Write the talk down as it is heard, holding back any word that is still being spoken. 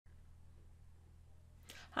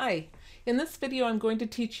Hi, in this video I'm going to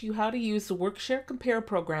teach you how to use the Workshare Compare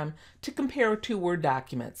program to compare two Word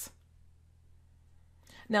documents.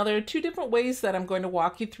 Now there are two different ways that I'm going to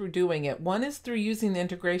walk you through doing it. One is through using the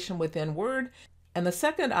integration within Word, and the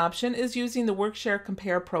second option is using the Workshare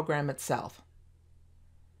Compare program itself.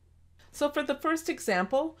 So for the first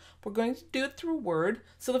example, we're going to do it through Word.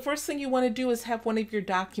 So the first thing you want to do is have one of your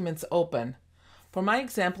documents open. For my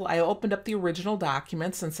example, I opened up the original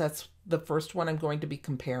document since that's the first one I'm going to be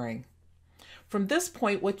comparing. From this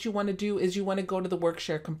point, what you want to do is you want to go to the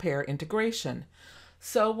Workshare Compare integration.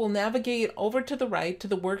 So we'll navigate over to the right to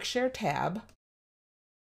the Workshare tab.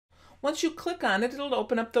 Once you click on it, it'll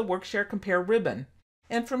open up the Workshare Compare ribbon.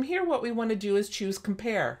 And from here, what we want to do is choose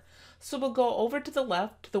Compare. So we'll go over to the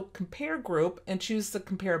left to the Compare group and choose the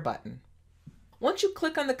Compare button. Once you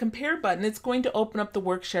click on the Compare button, it's going to open up the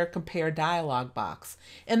Workshare Compare dialog box.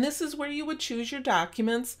 And this is where you would choose your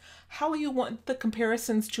documents, how you want the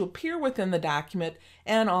comparisons to appear within the document,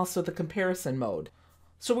 and also the comparison mode.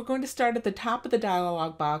 So we're going to start at the top of the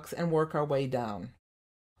dialog box and work our way down.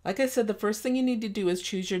 Like I said, the first thing you need to do is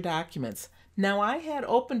choose your documents. Now I had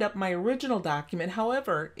opened up my original document.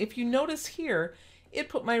 However, if you notice here, it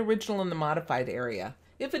put my original in the modified area.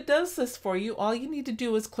 If it does this for you, all you need to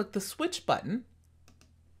do is click the switch button,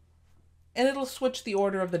 and it'll switch the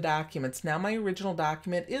order of the documents. Now my original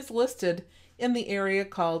document is listed in the area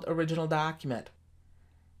called Original Document.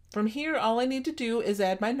 From here, all I need to do is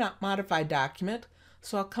add my modified document.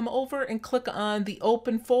 So I'll come over and click on the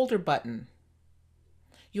Open Folder button.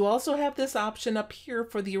 You also have this option up here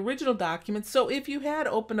for the original document. So if you had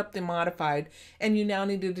opened up the modified and you now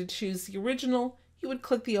needed to choose the original, you would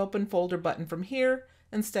click the Open Folder button from here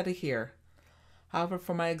instead of here. However,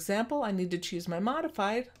 for my example, I need to choose my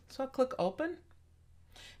modified, so I'll click Open.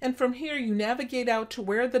 And from here, you navigate out to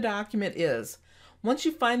where the document is. Once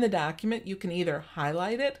you find the document, you can either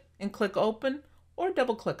highlight it and click Open or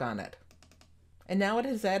double click on it. And now it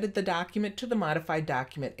has added the document to the modified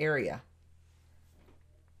document area.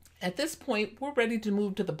 At this point, we're ready to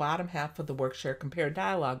move to the bottom half of the Workshare Compare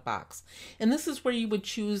dialog box. And this is where you would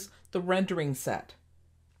choose the rendering set.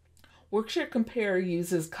 Workshare Compare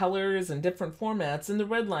uses colors and different formats in the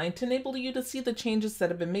red line to enable you to see the changes that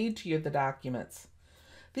have been made to the documents.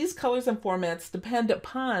 These colors and formats depend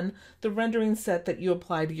upon the rendering set that you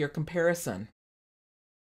apply to your comparison.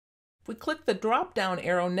 If we click the drop-down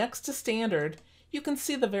arrow next to Standard, you can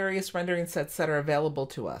see the various rendering sets that are available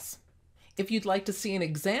to us. If you'd like to see an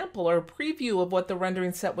example or a preview of what the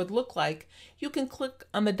rendering set would look like, you can click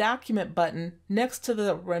on the Document button next to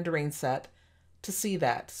the rendering set to see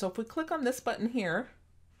that. So if we click on this button here,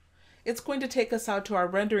 it's going to take us out to our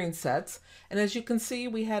rendering sets. And as you can see,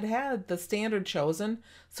 we had the Standard chosen.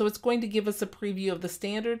 So it's going to give us a preview of the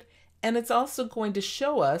Standard, and it's also going to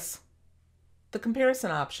show us the comparison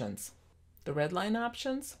options, the red line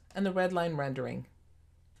options, and the red line rendering.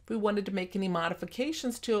 If we wanted to make any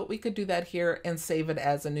modifications to it, we could do that here and save it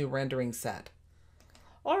as a new rendering set.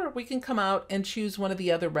 Or we can come out and choose one of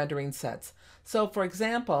the other rendering sets. So for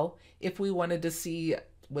example, if we wanted to see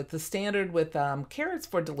with the Standard with carets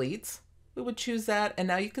for deletes, we would choose that. And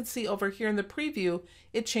now you can see over here in the preview,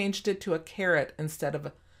 it changed it to a caret instead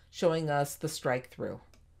of showing us the strike through.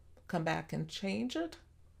 Come back and change it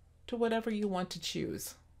to whatever you want to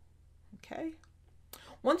choose. Okay.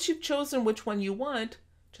 Once you've chosen which one you want,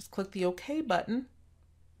 just click the OK button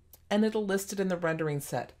and it'll list it in the rendering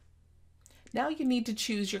set. Now you need to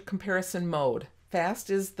choose your comparison mode. Fast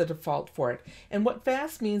is the default for it. And what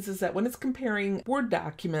fast means is that when it's comparing Word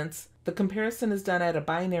documents, the comparison is done at a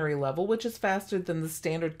binary level, which is faster than the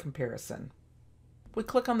standard comparison. If we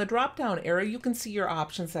click on the drop-down arrow, you can see your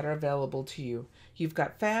options that are available to you. You've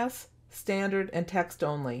got fast, standard, and text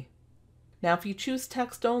only. Now if you choose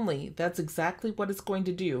text only, that's exactly what it's going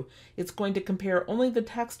to do. It's going to compare only the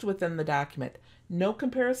text within the document. No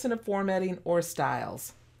comparison of formatting or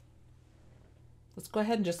styles. Let's go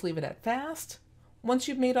ahead and just leave it at fast. Once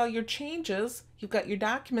you've made all your changes, you've got your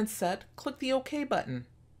documents set, click the OK button.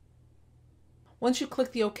 Once you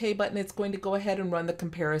click the OK button, it's going to go ahead and run the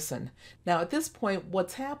comparison. Now at this point,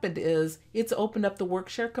 what's happened is it's opened up the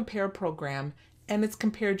Workshare Compare program and it's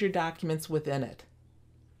compared your documents within it.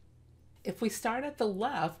 If we start at the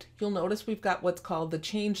left, you'll notice we've got what's called the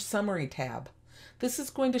Change Summary tab. This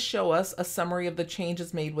is going to show us a summary of the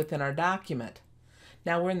changes made within our document.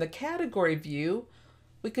 Now we're in the category view.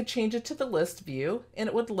 We could change it to the list view and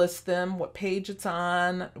it would list them, what page it's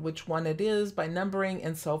on, which one it is by numbering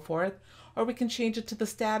and so forth. Or we can change it to the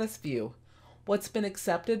status view, what's been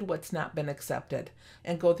accepted, what's not been accepted,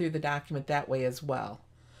 and go through the document that way as well.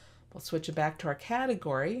 We'll switch it back to our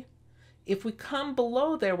category. If we come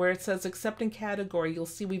below there where it says accepting category, you'll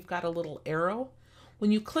see we've got a little arrow.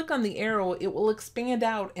 When you click on the arrow, it will expand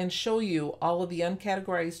out and show you all of the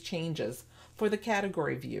uncategorized changes for the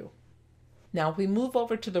category view. Now, if we move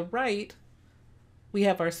over to the right, we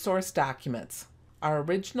have our source documents, our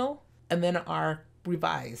original, and then our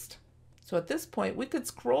revised. So at this point, we could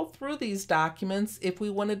scroll through these documents if we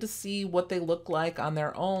wanted to see what they look like on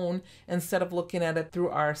their own instead of looking at it through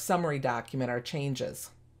our summary document, our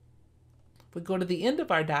changes. If we go to the end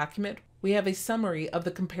of our document, we have a summary of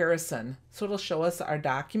the comparison. So it'll show us our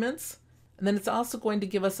documents, and then it's also going to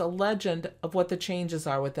give us a legend of what the changes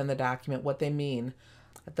are within the document, what they mean.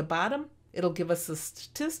 At the bottom, it'll give us the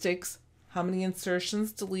statistics, how many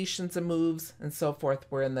insertions, deletions, and moves, and so forth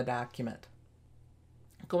were in the document.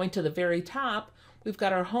 Going to the very top, we've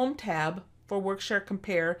got our Home tab for Workshare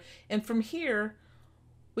Compare, and from here,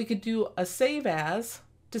 we could do a Save As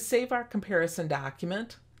to save our comparison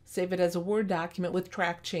document, save it as a Word document with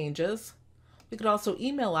track changes. We could also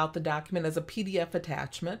email out the document as a PDF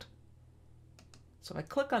attachment. So if I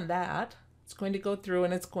click on that, it's going to go through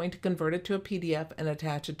and it's going to convert it to a PDF and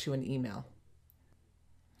attach it to an email.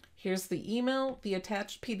 Here's the email, the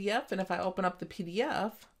attached PDF, and if I open up the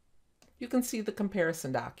PDF, you can see the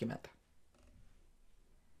comparison document.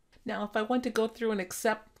 Now, if I want to go through and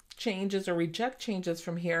accept changes or reject changes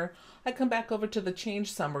from here, I come back over to the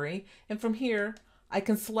change summary, and from here, I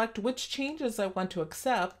can select which changes I want to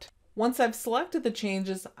accept. Once I've selected the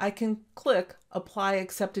changes, I can click Apply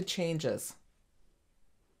Accepted Changes.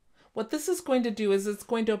 What this is going to do is it's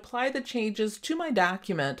going to apply the changes to my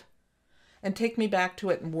document and take me back to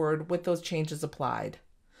it in Word with those changes applied.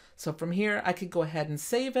 So from here, I could go ahead and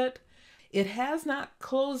save it. It has not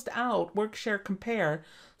closed out Workshare Compare,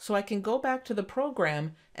 so I can go back to the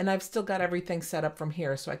program and I've still got everything set up from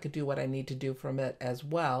here so I could do what I need to do from it as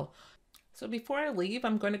well. So before I leave,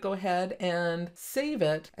 I'm going to go ahead and save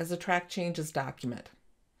it as a track changes document.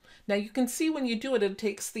 Now you can see when you do it, it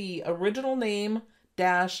takes the original name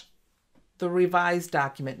dash the revised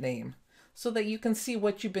document name so that you can see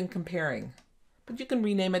what you've been comparing, but you can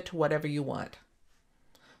rename it to whatever you want.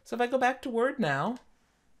 So if I go back to Word now,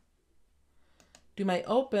 do my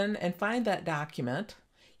open and find that document,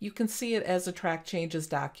 you can see it as a track changes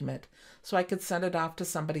document. So I could send it off to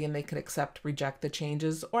somebody and they could accept, reject the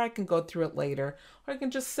changes, or I can go through it later, or I can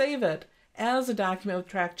just save it as a document with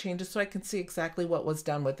track changes so I can see exactly what was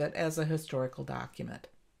done with it as a historical document.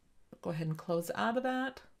 Go ahead and close out of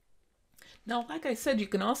that. Now, like I said, you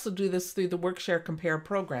can also do this through the Workshare Compare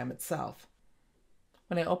program itself.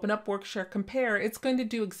 When I open up Workshare Compare, it's going to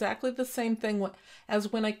do exactly the same thing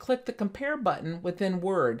as when I click the Compare button within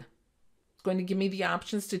Word. It's going to give me the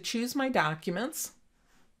options to choose my documents.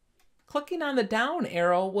 Clicking on the down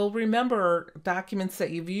arrow will remember documents that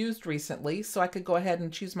you've used recently, so I could go ahead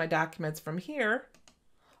and choose my documents from here.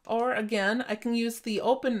 Or again, I can use the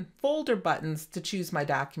Open Folder buttons to choose my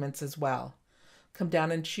documents as well. Come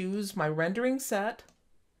down and choose my rendering set.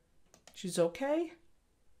 Choose OK.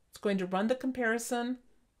 It's going to run the comparison.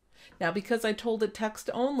 Now, because I told it text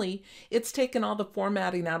only, it's taken all the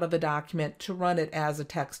formatting out of the document to run it as a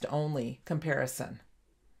text only comparison.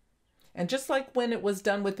 And just like when it was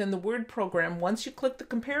done within the Word program, once you click the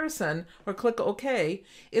comparison or click OK,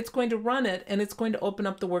 it's going to run it and it's going to open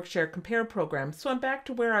up the Workshare Compare program. So I'm back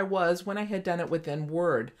to where I was when I had done it within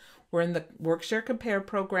Word. We're in the Workshare Compare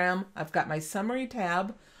program. I've got my summary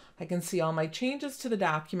tab. I can see all my changes to the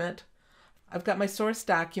document. I've got my source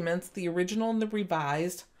documents, the original and the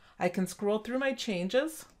revised. I can scroll through my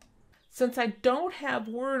changes. Since I don't have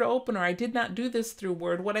Word open, or I did not do this through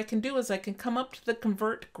Word, what I can do is I can come up to the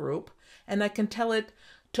Convert group and I can tell it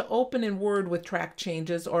to open in Word with track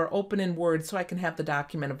changes or open in Word so I can have the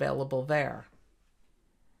document available there.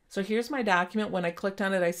 So here's my document. When I clicked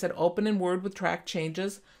on it, I said open in Word with track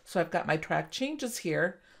changes. So I've got my track changes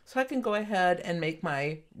here. So I can go ahead and make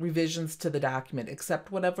my revisions to the document,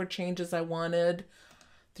 accept whatever changes I wanted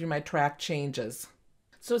through my track changes.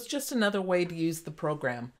 So it's just another way to use the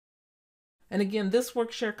program. And again, this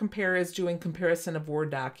Workshare Compare is doing comparison of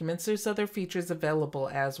Word documents. There's other features available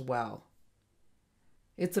as well.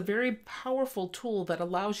 It's a very powerful tool that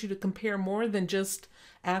allows you to compare more than just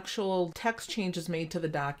actual text changes made to the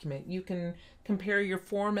document. You can compare your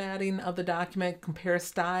formatting of the document, compare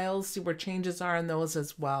styles, see where changes are in those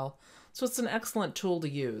as well. So it's an excellent tool to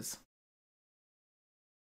use.